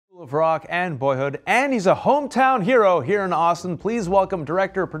Of rock and boyhood, and he's a hometown hero here in Austin. Please welcome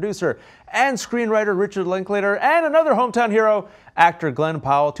director, producer, and screenwriter Richard Linklater, and another hometown hero, actor Glen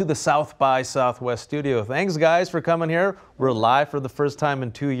Powell, to the South by Southwest studio. Thanks, guys, for coming here. We're live for the first time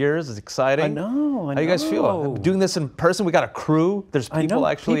in 2 years. It's exciting. I know. How do you guys feel? Doing this in person, we got a crew. There's people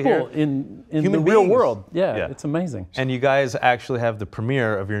actually people here. in Human the real beings. world. Yeah, it's amazing. And you guys actually have the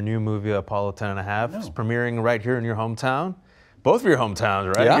premiere of your new movie, Apollo 10 and a Half. It's premiering right here in your hometown. Both of your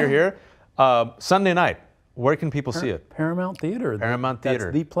hometowns, right? Yeah. You're here. Sunday night. Where can people see it? Paramount Theater. Paramount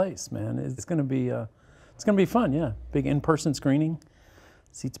Theater. That's the place, man. It's going to be fun. Yeah, big in-person screening.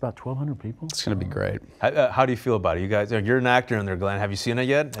 Seats about 1,200 people. It's going to be great. How do you feel about it? You guys, you're an actor in there, Glenn. Have you seen it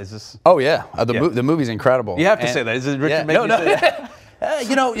yet? Is this? Oh yeah, the movie's incredible. You have to say that. Is it Richard making you say that?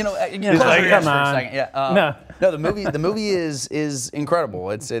 Come on. Yeah. No, the movie is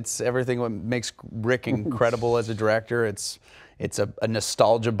incredible. It's everything what makes Rick incredible as a director. It's a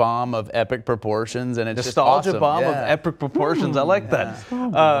nostalgia bomb of epic proportions, and it's nostalgia just awesome. bomb of epic proportions. I like that.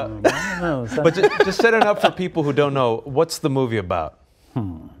 But just set it up for people who don't know. What's the movie about?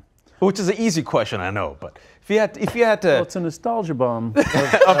 Which is an easy question, I know, but if you had to, well, it's a nostalgia bomb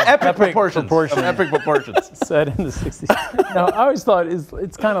of epic proportions. Of epic proportions. Set in the 60s. No, I always thought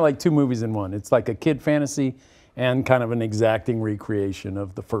it's kind of like two movies in one. It's like a kid fantasy and kind of an exacting recreation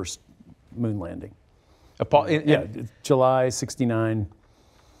of the first moon landing. July '69.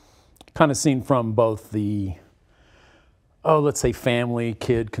 Kind of seen from both the, let's say family,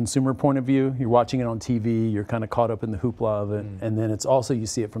 kid, consumer point of view. You're watching it on TV, you're kind of caught up in the hoopla of it, and then it's also, you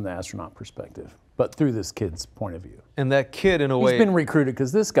see it from the astronaut perspective, but through this kid's point of view. And that kid, in a way... He's been recruited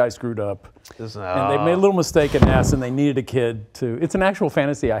because this guy screwed up, and they made a little mistake at NASA, and they needed a kid to... It's an actual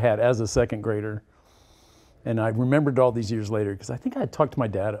fantasy I had as a second grader, and I remembered all these years later, because I think I had talked to my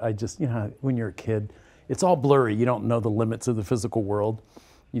dad. I just, when you're a kid, it's all blurry. You don't know the limits of the physical world.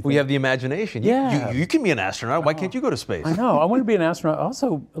 We have the imagination. Yeah. You can be an astronaut. Why can't you go to space? I know. I want to be an astronaut.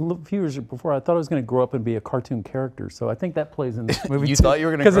 Also, a few years before, I thought I was going to grow up and be a cartoon character. So I think that plays in this movie. You thought you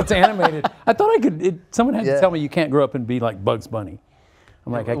were going to because it's animated. I thought I could. Someone had to tell me you can't grow up and be like Bugs Bunny.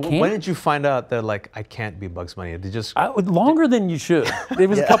 I'm like, I can't. When did you find out that I can't be Bugs Bunny? Did you just longer than you should. It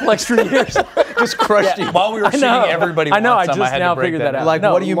was a couple extra years. Just crushed you. While we were shooting Everybody Wants Some, I just had now to break figured that out. Like,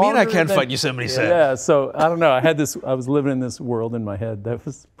 what do you mean I can't fight you? Somebody said. Yeah, so I don't know. I was living in this world in my head. That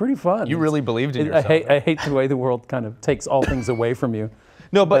was pretty fun. You really believed in yourself. I hate the way the world kind of takes all things away from you.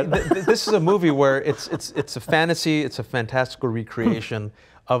 No, but this is a movie where it's a fantasy. It's a fantastical recreation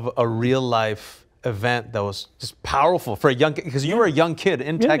of a real life event that was just powerful for a young kid, because you were a young kid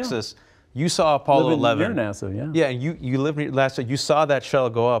in Texas. You saw Apollo 11. Near NASA, yeah. Yeah, and you lived near NASA. You saw that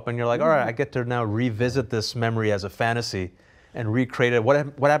shuttle go up, and you're like, all right, I get to now revisit this memory as a fantasy and recreate it. What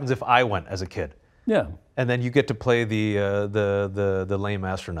happens if I went as a kid? Yeah. And then you get to play the lame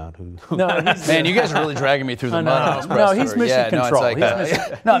astronaut who. No, man, you guys are really dragging me through the mud. No, he's mission control.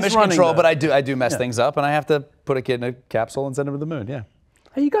 Mission control, but I do mess things up, and I have to put a kid in a capsule and send him to the moon. Yeah.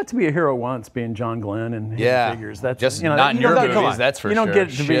 Hey, you got to be a hero once, being John Glenn and Hidden Figures. That's just not in your movies. That's for sure. You don't get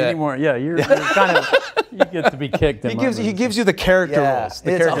to be anymore. Yeah, you're kind of you get to be kicked. He gives you the character roles.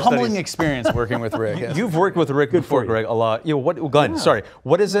 It's a humbling experience working with Rick. You've worked with Rick before, Greg, a lot. Glenn, sorry.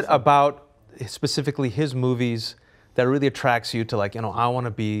 What is it about specifically his movies that really attracts you to I want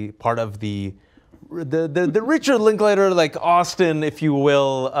to be part of the Richard Linklater, Austin, if you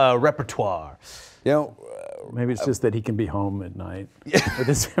will, repertoire? Maybe it's just that he can be home at night.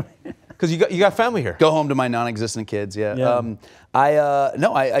 Because you got family here. Go home to my non-existent kids. Yeah.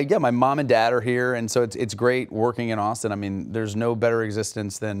 My mom and dad are here, and so it's great working in Austin. I mean, there's no better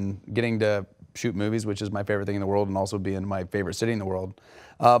existence than getting to shoot movies, which is my favorite thing in the world, and also being my favorite city in the world.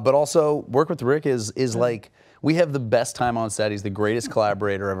 But also work with Rick is like, we have the best time on set. He's the greatest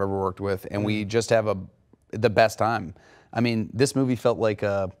collaborator I've ever worked with, and we just have the best time. I mean, this movie felt like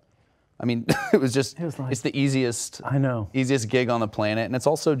it's the easiest gig on the planet, and it's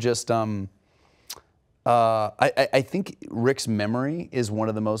also just I think Rick's memory is one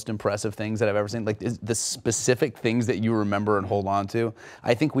of the most impressive things that I've ever seen. Like the specific things that you remember and hold on to.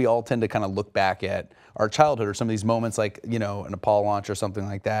 I think we all tend to kind of look back at our childhood or some of these moments, like an Apollo launch or something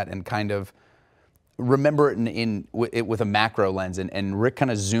like that, and kind of remember it with a macro lens. And Rick kind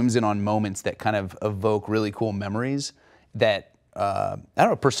of zooms in on moments that kind of evoke really cool memories that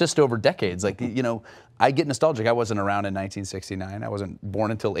persist over decades. I get nostalgic. I wasn't around in 1969. I wasn't born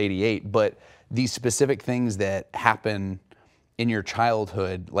until '88. But these specific things that happen in your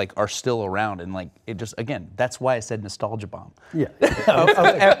childhood, are still around, and it just, again, that's why I said nostalgia bomb. Yeah. of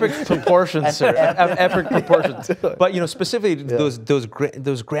epic proportions, sir. Of epic proportions. But specifically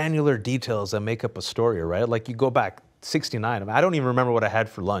those granular details that make up a story, right? Like you go back 69. I mean, I don't even remember what I had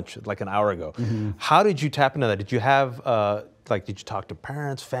for lunch like an hour ago. How did you tap into that? Did you have, did you talk to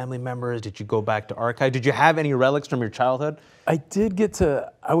parents, family members? Did you go back to archive? Did you have any relics from your childhood? I did get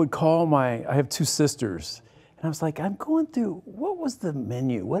to, I would call I have 2 sisters. And I was like, I'm going through, what was the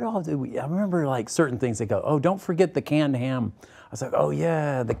menu? What all did we, I remember like certain things. They go, oh, don't forget the canned ham. I was like, oh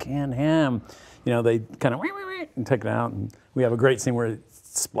yeah, the canned ham. You know, they kind of and take it out. And we have a great scene where it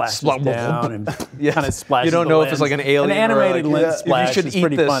splashes down and kind of splashes. You don't know if it's like an alien an animated or like, lens splash. You should it's eat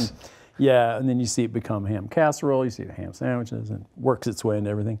pretty this. fun. Yeah, and then you see it become ham casserole, you see the ham sandwiches, and it works its way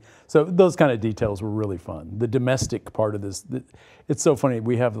into everything. So those kind of details were really fun. The domestic part of this, it's so funny.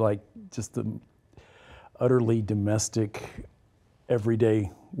 We have like just the utterly domestic,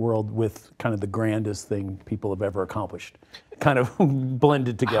 everyday world with kind of the grandest thing people have ever accomplished, kind of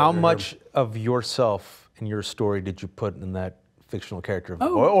blended together. How much of yourself in your story did you put in that fictional character?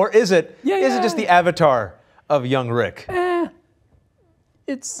 Or is it just the avatar of young Rick?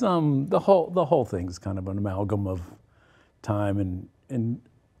 It's the whole thing's kind of an amalgam of time and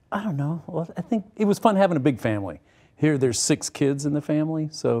I don't know. Well, I think it was fun having a big family. Here there's 6 kids in the family,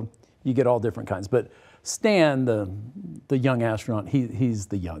 so you get all different kinds. But Stan, the young astronaut, he's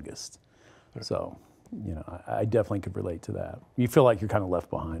the youngest. So, you know, I definitely could relate to that. You feel like you're kind of left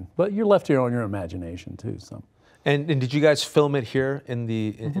behind, but you're left here on your imagination too. So. And did you guys film it here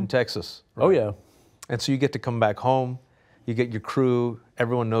in Texas? Right? Oh yeah. And so you get to come back home. You get your crew.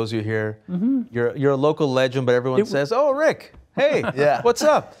 Everyone knows you here. You're a local legend, but everyone says, "Oh, Rick, hey, what's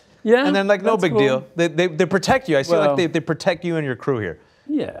up?" Yeah. And then like, no big cool. deal. They protect you. I see like they protect you and your crew here.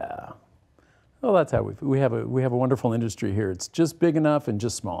 Yeah. Well, that's how we have a wonderful industry here. It's just big enough and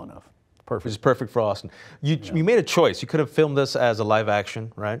just small enough. Perfect. Which is perfect for Austin. You made a choice. You could have filmed this as a live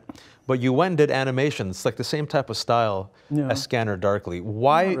action, right? But you went and did animation. It's like the same type of style as Scanner Darkly.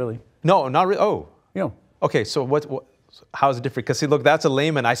 Why? Not really. No, not really. Oh. Yeah. Okay, so how is it different? Because see, look, that's a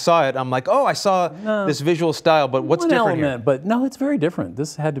layman. I saw it. I'm like, oh, I saw this visual style, but what's different here? But no, it's very different.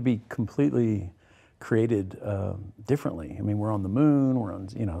 This had to be completely created differently. I mean, we're on the moon. We're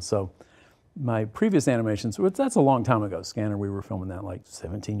on, so. My previous animations, that's a long time ago. Scanner, we were filming that like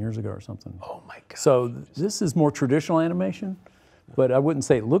 17 years ago or something. Oh my God. So this is more traditional animation, but I wouldn't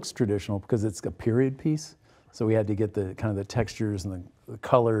say it looks traditional because it's a period piece. So we had to get the kind of the textures and the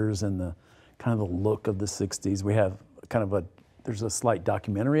colors and the kind of the look of the 60s. We have kind of there's a slight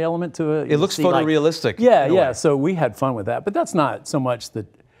documentary element to it. It looks photorealistic. Yeah. So we had fun with that, but that's not so much the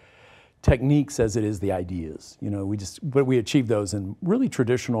techniques as it is the ideas. But we achieved those in really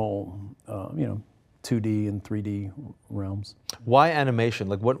traditional, 2D and 3D realms. Why animation?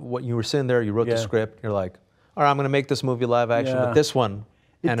 Like what you were sitting there, you wrote the script, you're like, all right, I'm gonna make this movie live action, but this one,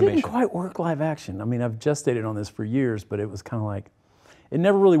 animation. It didn't quite work live action. I mean, I've gestated on this for years, but it was kind of like, it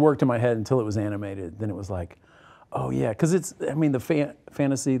never really worked in my head until it was animated. Then it was like, oh yeah, because the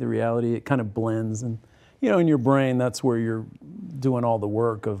fantasy, the reality, it kind of blends, and in your brain, that's where you're doing all the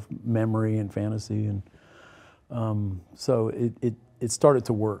work of memory and fantasy, and so it started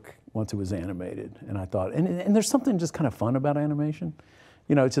to work once it was animated. And I thought, and there's something just kind of fun about animation.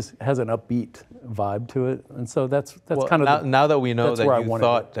 It just has an upbeat vibe to it, and so that's kind of now that we know that you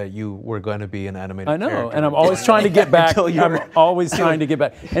thought that you were going to be an animated I know, character. and I'm always trying to get back. I'm always trying to get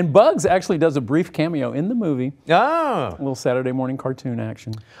back. And Bugs actually does a brief cameo in the movie. Oh, a little Saturday morning cartoon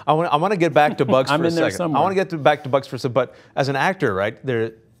action. I want to get back to Bugs for a second. Somewhere. I want to get back to Bugs for a second. But as an actor, right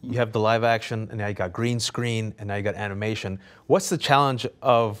there, you have the live action, and now you got green screen, and now you got animation. What's the challenge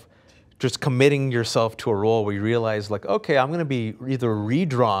of just committing yourself to a role where you realize, like, okay, I'm going to be either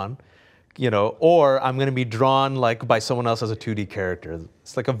redrawn, or I'm going to be drawn like by someone else as a 2D character.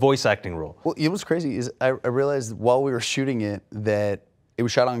 It's like a voice acting role. Well, what's crazy is I realized while we were shooting it that it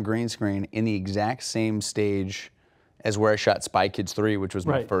was shot on green screen in the exact same stage as where I shot Spy Kids 3, which was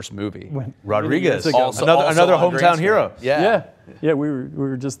my first movie. Rodriguez, also another on hometown hero. Yeah, we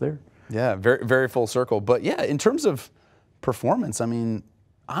were just there. Yeah, very very full circle. But yeah, in terms of performance, I mean,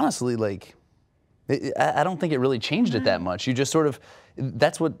 honestly, like, I don't think it really changed it that much. You just sort of,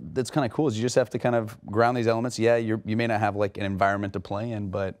 that's kind of cool, is you just have to kind of ground these elements. Yeah, you may not have like an environment to play in,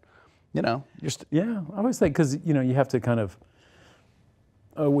 but you're yeah, I always think, because you have to kind of,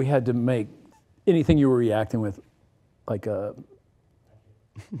 we had to make anything you were reacting with like an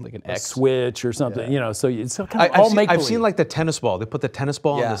X switch or something, so it's kind of all make-believe. I've seen like the tennis ball. They put the tennis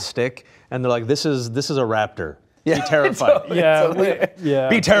ball on the stick, and they're like, "This is a raptor. Be terrified."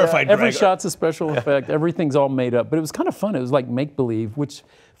 Be terrified. Every Gregor. shot's a special effect. Everything's all made up, but it was kind of fun. It was like make-believe, which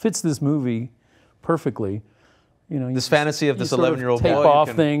fits this movie perfectly. This fantasy of this 11-year-old boy. Tape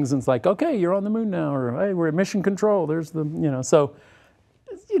off things, and it's like, okay, you're on the moon now, or hey, we're at mission control. There's the, so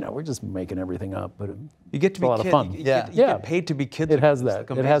you know, we're just making everything up, but you get to be a lot of fun. You get paid to be kids. It has that.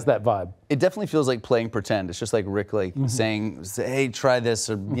 It has that vibe. It definitely feels like playing pretend. It's just like Rick, like saying, "Hey, try this,"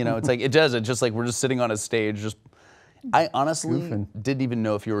 or you know, it's like it does. It's just like we're just sitting on a stage, just. I honestly didn't even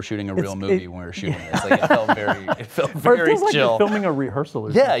know if you were shooting a real movie when we were shooting this. Like it felt very or it feels like chill. you're filming a rehearsal.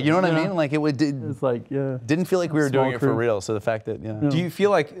 Or yeah, you know what I mean? Like it's like didn't feel like we were doing it for real. So the fact that Do you feel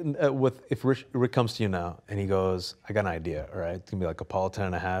like if Rick comes to you now and he goes, "I got an idea, all right? It's gonna be like Apollo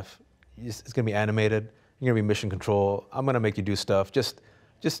 10.5. It's gonna be animated. You're gonna be mission control. I'm gonna make you do stuff. Just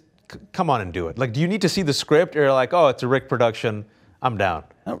come on and do it." Like, do you need to see the script, or you're like, "Oh, it's a Rick production. I'm down."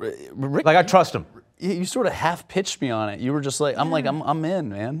 No, Rick, like I trust him. You sort of half pitched me on it. You were just like, I'm in,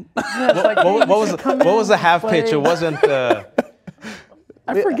 man. What was the half pitch? It wasn't. I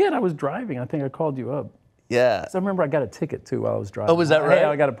forget. I was driving. I think I called you up. Yeah. So I remember I got a ticket too while I was driving. Oh, was that right? Hey,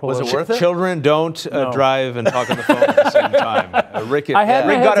 I got to pull. Was it worth it? Children don't drive and talk on the phone at the same time. Rick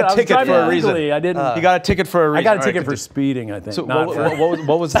got a ticket for a reason. I didn't. He got a ticket for a reason. I got a ticket for speeding, I think. So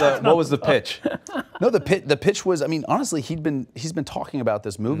what was the pitch? No, the pitch was. I mean, honestly, he's been talking about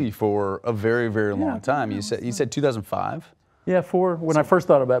this movie for a very, very long time. You said 2005. Yeah, when I first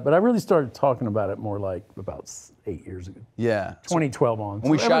thought about it, but I really started talking about it more like about 8 years ago. Yeah, 2012 on. When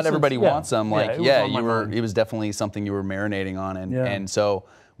we shot Everybody Wants Some, it was definitely something you were marinating on, and so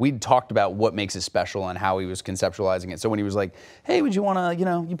we talked about what makes it special and how he was conceptualizing it. So when he was like, "Hey, would you want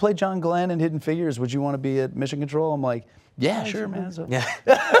to, you played John Glenn in Hidden Figures, would you want to be at Mission Control?" I'm like, "Yeah, sure, man." So. Yeah.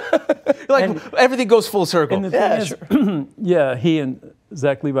 Like everything goes full circle. And the thing is, he and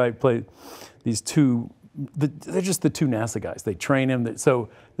Zach Levi played these two. They're just the two NASA guys. They train him. So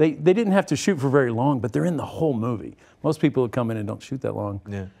they didn't have to shoot for very long, but they're in the whole movie. Most people who come in and don't shoot that long,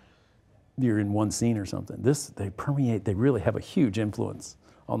 you're in one scene or something. They permeate. They really have a huge influence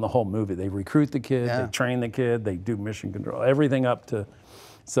on the whole movie. They recruit the kid. They train the kid. They do mission control. Everything up to.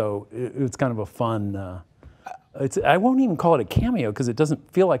 So it's kind of a fun. I won't even call it a cameo because it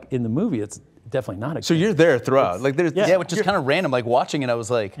doesn't feel like in the movie. It's definitely not a cameo. So you're there throughout. Like there's which is kind of random. Like watching it, I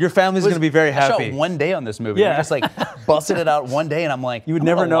was like, your family's going to be very happy. I shot one day on this movie. Yeah. We just like busted it out one day, and I'm like, you would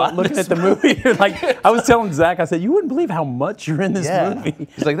never know looking at the movie. Like I was telling Zach, I said, you wouldn't believe how much you're in this movie.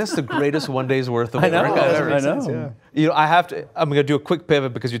 He's like, that's the greatest one day's worth of work I've ever seen. I'm going to do a quick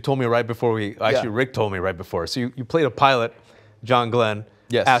pivot because you told me right before Rick told me right before. So you played a pilot, John Glenn,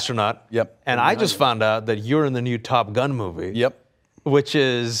 astronaut. Yep. And I just found out that you're in the new Top Gun movie. Yep. Which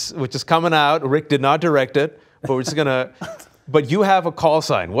is coming out. Rick did not direct it, but we're just gonna. But you have a call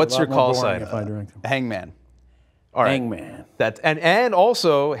sign. What's your call sign? If I direct him. Hangman. All right. Hangman. And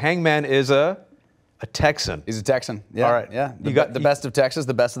also Hangman is a Texan. He's a Texan. Yeah. All right. Yeah. You got the best of Texas,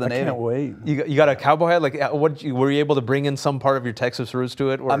 the best of the Navy. I can't wait. You got a cowboy head. Like, were you able to bring in some part of your Texas roots to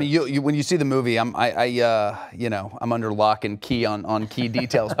it? Or? I mean, when you see the movie, I'm under lock and key on key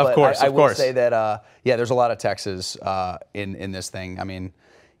details. But I will say that there's a lot of Texas in this thing. I mean,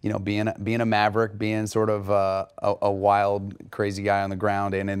 being a maverick, being sort of a wild, crazy guy on the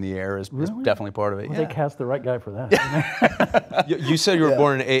ground and in the air is definitely part of it. Well, they cast the right guy for that. You said you were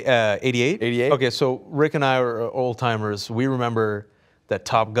born in 88? 88. Okay, so Rick and I are old timers. We remember that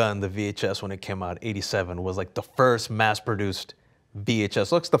Top Gun, the VHS, when it came out, 87, was like the first mass-produced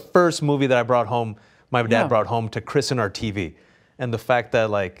VHS. Looks the first movie that I brought home, my dad brought home to christen our TV. And the fact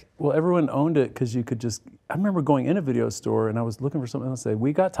that well, everyone owned it because you could just. I remember going in a video store and I was looking for something else. Say,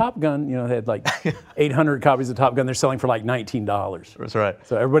 we got Top Gun. They had like 800 copies of Top Gun. They're selling for like $19. That's right.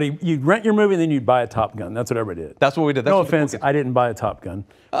 So everybody, you'd rent your movie and then you'd buy a TopGun. That's what everybody did. That's what we did. No offense, I didn't buy a Top Gun.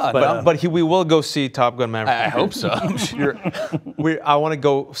 But we will go see Top Gun Maverick. I hope so. I want to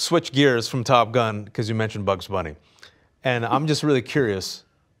go switch gears from Top Gun because you mentioned Bugs Bunny, and I'm just really curious,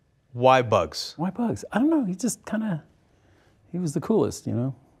 why Bugs? Why Bugs? I don't know. He just kind of. He was the coolest,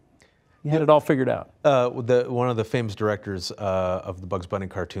 He had it all figured out. One of the famous directors of the Bugs Bunny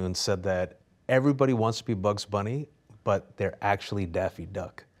cartoons said that everybody wants to be Bugs Bunny, but they're actually Daffy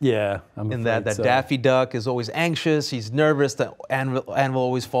Duck. Yeah, I'm afraid that so. Daffy Duck is always anxious, he's nervous, the anvil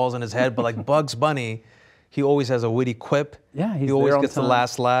always falls on his head, but like Bugs Bunny, he always has a witty quip. Yeah, he always gets the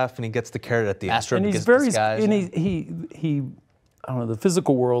last laugh, and he gets the carrot at the end. Astro and he's gets very, disguised. and he, I don't know, the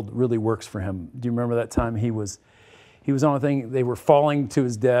physical world really works for him. Do you remember that time he was on a thing, they were falling to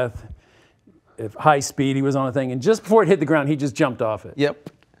his death at high speed, he was on a thing, and just before it hit the ground, he just jumped off it.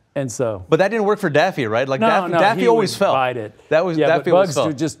 Yep. And so. But that didn't work for Daffy, right? Like no, Daffy always fell. Bite it. Daffy always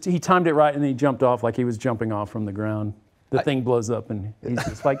fell. He timed it right and he jumped off like he was jumping off from the ground. The thing blows up and he's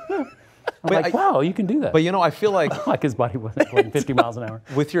just like, wow, you can do that. But I feel like like his body wasn't going 50 miles an hour.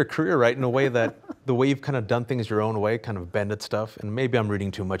 With your career, right, in a way that the way you've kind of done things your own way, kind of bended stuff, and maybe I'm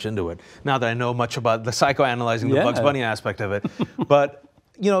reading too much into it now that I know much about the psychoanalyzing the Bugs Bunny aspect of it. But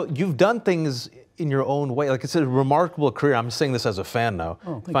you know, you've done things in your own way. Like, it's a remarkable career. I'm saying this as a fan now.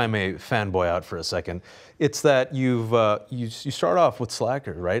 If I may fanboy out for a second, it's that you start off with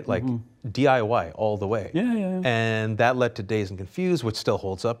Slacker, right? Like DIY all the way. Yeah. And that led to Dazed and Confused, which still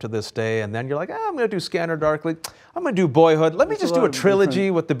holds up to this day. And then you're like, I'm going to do Scanner Darkly. I'm going to do Boyhood. Let me just do a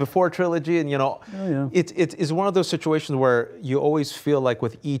trilogy with the Before trilogy. And, you know, it's one of those situations where you always feel like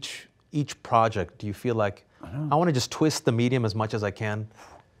with each project, do you feel like, I want to just twist the medium as much as I can?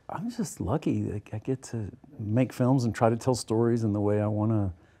 I'm just lucky that I get to make films and try to tell stories in the way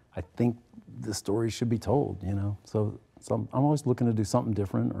I think the story should be told, you know? So I'm always looking to do something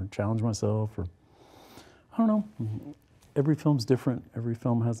different or challenge myself, or, I don't know. Every film's different. Every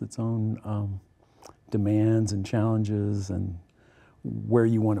film has its own demands and challenges and where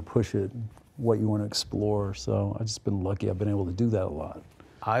you want to push it, what you want to explore. So I've just been lucky. I've been able to do that a lot.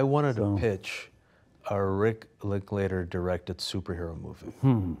 I wanted to pitch a Rick Linklater directed superhero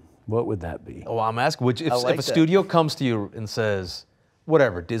movie. What would that be? Oh, I'm asking, if a studio comes to you and says,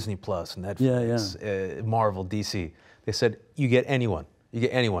 whatever, Disney Plus, Netflix, Marvel, DC, they said, you get anyone,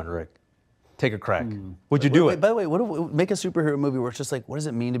 Rick. Take a crack. Would you do it? By the way, make a superhero movie where it's just like, what does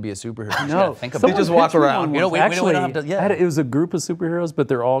it mean to be a superhero? You No, gotta think about they just walk around. You know, we don't have to. It was a group of superheroes, but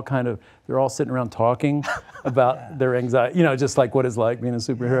they're all sitting around talking about their anxiety. You know, just like what it's like being a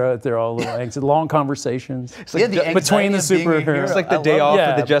superhero. They're all a little anxious. Long conversations between the superheroes. It's like the day off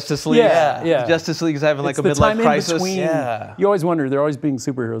of the Justice League. The Justice League is having like a midlife crisis. You always wonder, they're always being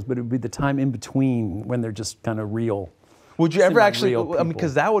superheroes, but it would be the time in between when they're just kind of real. Would you ever actually, I mean,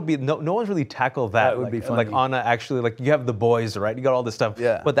 because that would be, no one's really tackled that. That would be funny. Like on like you have The Boys, right? You got all this stuff.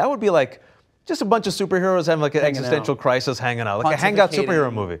 Yeah. But that would be like, just a bunch of superheroes having like an existential crisis hanging out. Like a hangout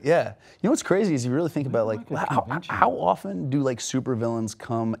superhero movie. Yeah. You know what's crazy is you really think about like, how often do like supervillains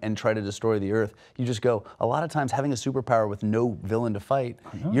come and try to destroy the Earth? You just go, a lot of times having a superpower with no villain to fight,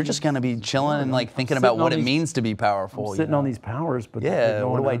 you're just going to be chilling and like thinking about what it means to be powerful. Sitting on these powers, but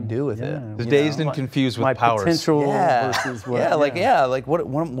what do I do with it? Dazed and confused with powers. Potential versus what. Like what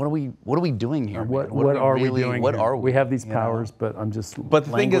are we doing here? What are we doing? What are we? We have these powers, but I'm just. But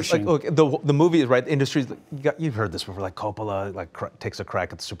the thing is, like, look, the movie is right. The industry's, you've heard this before. Like Coppola, like takes a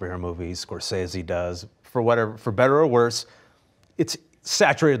crack at the superhero movies. Scorsese does. For better or worse, it's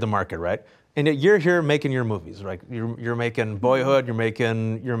saturated the market, right? And yet you're here making your movies, right? You're making Boyhood. You're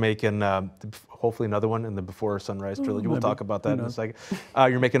making hopefully another one in the Before Sunrise trilogy. We'll talk about that in a second.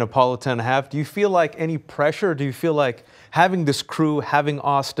 You're making Apollo 10.5. Do you feel like any pressure? Do you feel like having this crew, having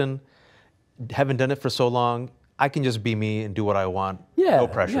Austin, having done it for so long, I can just be me and do what I want? No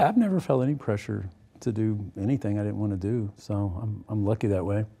pressure. Yeah, I've never felt any pressure to do anything I didn't want to do. So I'm lucky that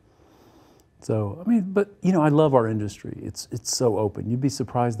way. So, I mean, but you know, I love our industry. It's so open. You'd be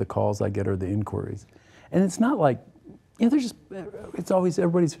surprised the calls I get or the inquiries. And it's not like, you know, it's always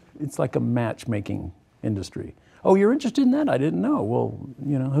it's like a matchmaking industry. Oh, you're interested in that? I didn't know. Well,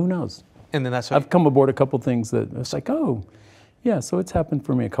 you know, who knows? And then that's I've come aboard a couple things that it's like, oh, yeah, so it's happened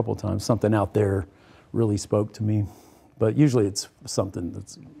for me a couple times. Something out there really spoke to me. But usually it's something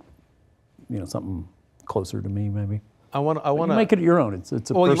that's, you know, something closer to me maybe. I want to make it your own. It's a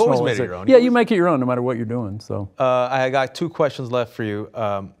personal. You've always made it your own. Yeah, you make it your own no matter what you're doing. So I got 2 questions left for you.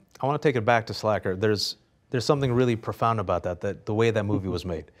 I want to take it back to Slacker. There's something really profound about that the way that movie was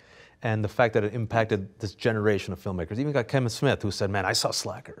made, and the fact that it impacted this generation of filmmakers. Even got Kevin Smith, who said, "Man, I saw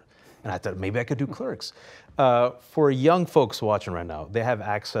Slacker, and I thought maybe I could do Clerks." For young folks watching right now, they have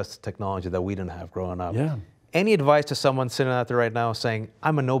access to technology that we didn't have growing up. Yeah. Any advice to someone sitting out there right now saying,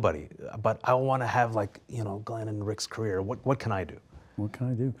 I'm a nobody, but I want to have like, you know, Glenn and Rick's career. What can I do? What can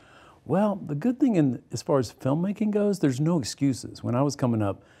I do? Well, the good thing as far as filmmaking goes, there's no excuses. When I was coming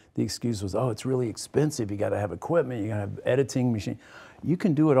up, the excuse was, oh, it's really expensive. You got to have equipment. You got to have editing machine. You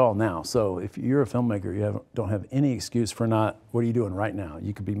can do it all now. So if you're a filmmaker, you don't have any excuse for not, what are you doing right now?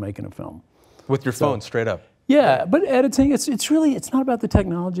 You could be making a film. With your phone, straight up. Yeah, but editing, it's not about the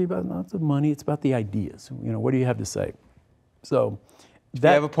technology, not the money, it's about the ideas. You know, what do you have to say? So you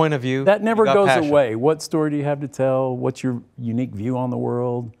have a point of view. That never goes away. What story do you have to tell? What's your unique view on the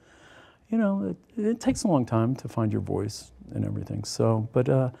world? You know, it takes a long time to find your voice and everything. So, but,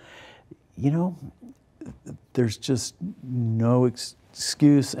 you know, there's just no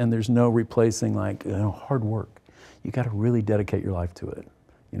excuse and there's no replacing like, you know, hard work. You got to really dedicate your life to it.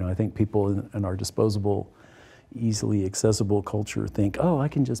 You know, I think people in our disposable, easily accessible culture think, oh, I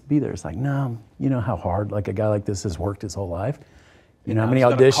can just be there. It's like, no, you know how hard, like a guy like this has worked his whole life. You know how many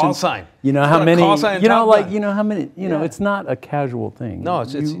auditions? Call sign. You know how many? You know, like you know how many? You know, it's not a casual thing. No,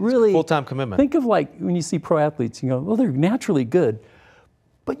 it's really full-time commitment. Think of like when you see pro athletes, you go, well, they're naturally good,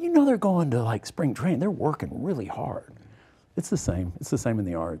 but you know they're going to like spring training. They're working really hard. It's the same. It's the same in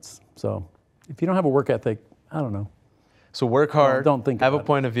the arts. So if you don't have a work ethic, I don't know. So work hard, don't think have a about it.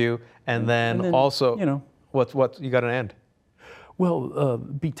 point of view, and then also, you know, what you got an end? well,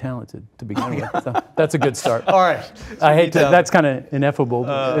 be talented to begin with. So that's a good start. All right. I hate to. That's kind of ineffable.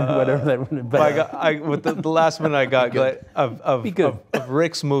 Whatever that. But With the last minute I got of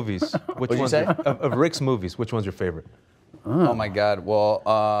Rick's movies. Which one's of Rick's movies? Which one's your favorite? Oh my God. Well,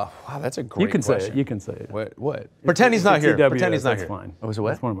 wow, that's a great you can question. say it. You can say it. What? Pretend he's not here. TWS, Pretend he's not that's here. fine. Oh, is it what?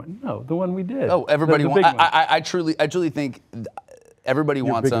 That's one of my, no, the one we did. Oh, everybody. The big one. I truly think everybody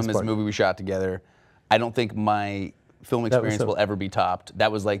wants biggest some is a part. movie we shot together. I don't think my film experience will ever be topped.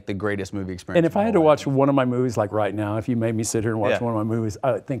 That was like the greatest movie experience. And if I had to watch one of my movies, like right now, if you made me sit here and watch Yeah. one of my movies,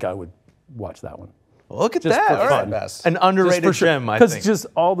 I think I would watch that one. Look at Just that. for All right. fun. Best. An underrated gem, I think. Because just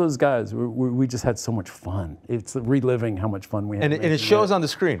all those guys, we just had so much fun. It's reliving how much fun we had. And it shows on the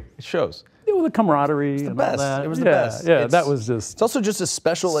screen. It shows. Yeah, well, the camaraderie and best. all that. It was the Yeah, best. Yeah, that was just It's also just a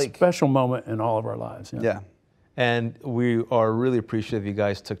special special moment in all of our lives. Yeah. And we are really appreciative you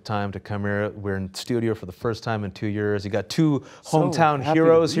guys took time to come here. We're in studio for the first time in 2 years. You got two hometown happy to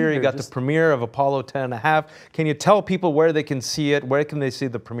heroes be here. You here. got the premiere of Apollo 10.5. Can you tell people where they can see it? Where can they see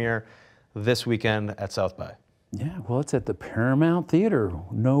the premiere this weekend at South by? Yeah, well, it's at the Paramount Theater.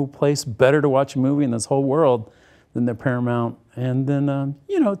 No place better to watch a movie in this whole world than the Paramount. And then,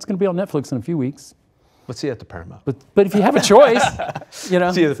 you know, it's going to be on Netflix in a few weeks. Let's see you at the Paramount. But if you have a choice, you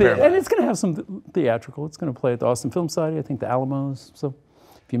know, See you at the Paramount. and it's going to have some theatrical. It's going to play at the Austin Film Society, I think the Alamos. So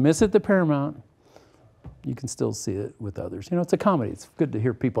if you miss it at the Paramount, you can still see it with others. You know, it's a comedy. It's good to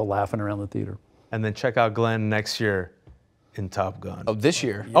hear people laughing around the theater. And then check out Glenn next year in Top Gun. Oh, this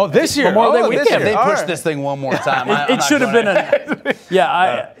year. Oh, this year. Memorial Day this weekend. year. If they All push right. this thing one more time, It should have been a.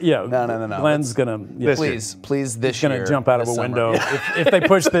 Yeah, No. Glenn's going to. Yeah, Please, this year. going to jump out of this a summer. window if they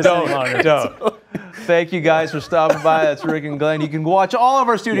push this any longer. Don't. Thank you guys for stopping by. That's Rick and Glenn. You can watch all of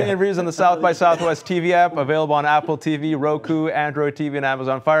our studio interviews on the South by Southwest TV app, available on Apple TV, Roku, Android TV, and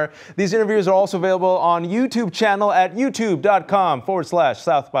Amazon Fire. These interviews are also available on YouTube channel at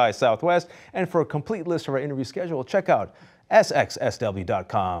youtube.com/South by Southwest. And for a complete list of our interview schedule, check out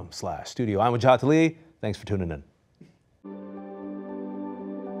SXSW.com/studio. I'm Wajat Ali. Thanks for tuning in.